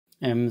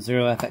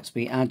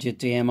M0FXB, add your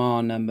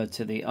DMR number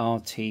to the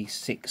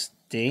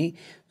RT6D.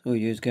 All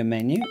you do is go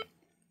menu,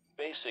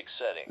 basic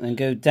settings, and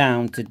go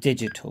down to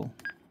digital,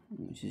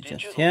 which is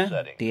just here,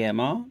 settings.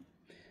 DMR,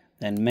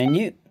 then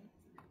menu,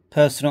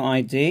 personal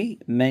ID,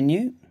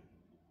 menu,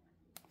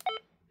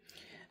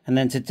 and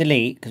then to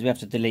delete, because we have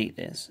to delete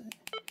this,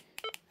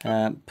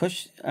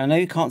 push, I know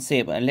you can't see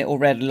it, but a little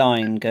red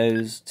line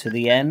goes to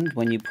the end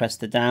when you press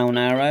the down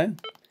arrow.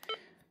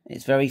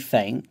 It's very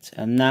faint,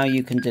 and now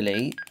you can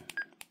delete.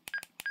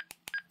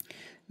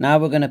 Now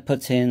we're going to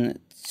put in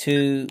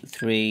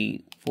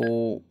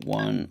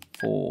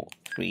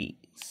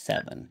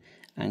 2341437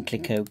 and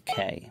click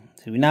OK.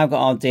 So we've now got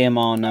our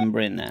DMR number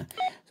in there.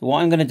 So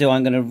what I'm going to do,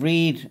 I'm going to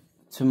read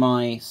to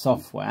my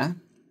software.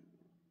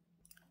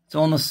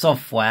 So on the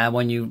software,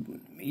 when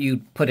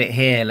you put it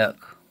here,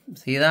 look,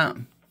 see that?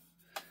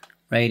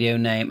 Radio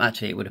name,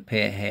 actually it would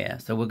appear here.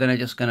 So we're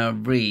just going to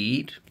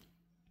read.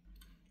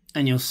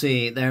 And you'll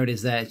see, there it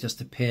is there, it's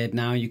just appeared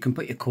now. You can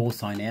put your call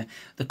sign here.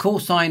 The call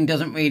sign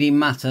doesn't really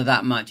matter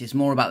that much. It's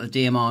more about the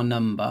DMR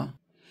number.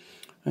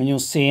 And you'll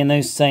see in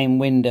those same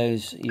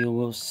windows, you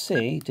will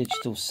see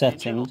digital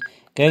settings.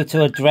 Go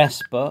to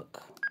address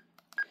book.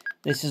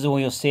 This is all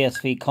your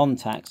CSV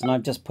contacts, and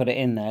I've just put it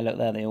in there. Look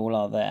there, they all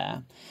are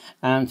there.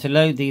 And to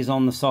load these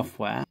on the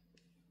software,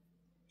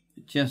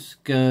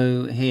 just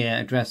go here,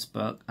 address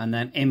book, and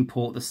then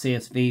import the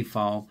CSV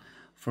file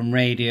from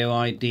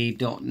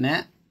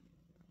radioid.net.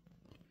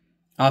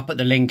 I'll put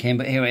the link in,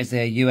 but here it is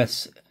there,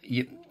 US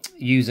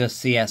user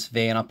CSV,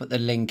 and I'll put the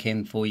link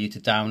in for you to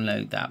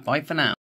download that. Bye for now.